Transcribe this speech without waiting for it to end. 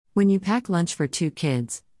When you pack lunch for 2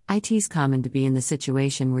 kids, it's common to be in the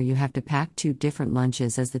situation where you have to pack 2 different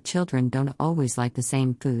lunches as the children don't always like the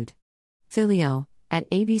same food. Filio, at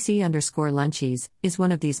ABC_lunchies, is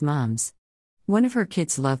one of these moms. One of her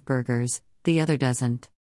kids love burgers, the other doesn't.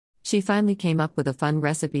 She finally came up with a fun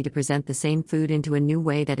recipe to present the same food into a new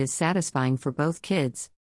way that is satisfying for both kids.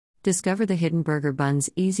 Discover the Hidden Burger Buns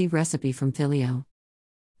easy recipe from Filio.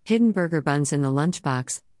 Hidden Burger Buns in the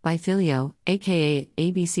Lunchbox, by Filio, aka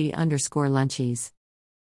ABC_lunchies.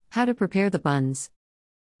 How to prepare the buns.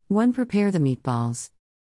 1. Prepare the meatballs.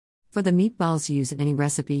 For the meatballs, use any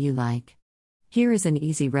recipe you like. Here is an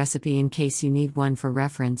easy recipe in case you need one for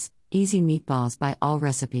reference: Easy Meatballs by All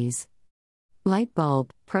Recipes. Light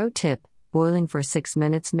bulb. Pro tip: boiling for 6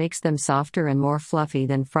 minutes makes them softer and more fluffy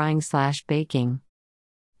than frying/baking.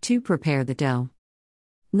 2. Prepare the dough.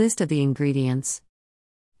 List of the ingredients: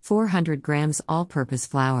 400 grams all-purpose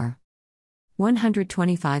flour,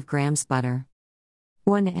 125 grams butter,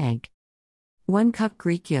 1 egg, 1 cup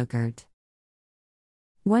Greek yogurt,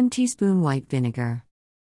 1 teaspoon white vinegar,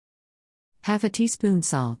 half a teaspoon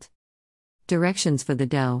salt. Directions for the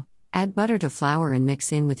dough: add butter to flour and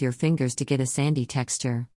mix in with your fingers to get a sandy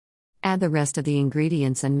texture. Add the rest of the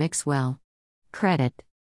ingredients and mix well. Credit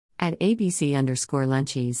at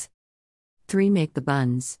ABC_lunchies. 3. Make the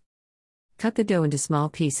buns. Cut the dough into small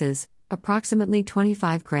pieces, approximately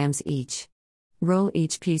 25 grams each. Roll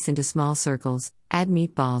each piece into small circles, add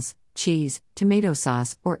meatballs, cheese, tomato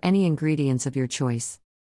sauce, or any ingredients of your choice.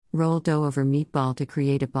 Roll dough over meatball to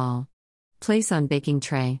create a ball. Place on baking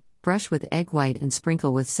tray, brush with egg white and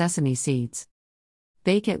sprinkle with sesame seeds.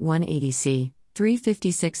 Bake at 180°C,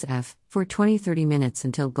 356 F, for 20-30 minutes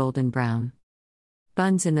until golden brown.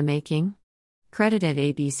 Buns in the making? Credit at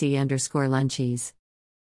ABC_lunchies.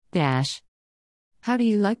 How do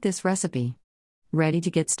you like this recipe? Ready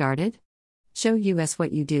to get started? Show us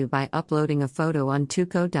what you do by uploading a photo on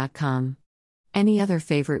tuco.com. Any other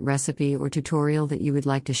favorite recipe or tutorial that you would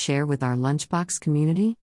like to share with our Lunchbox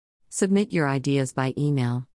community? Submit your ideas by email.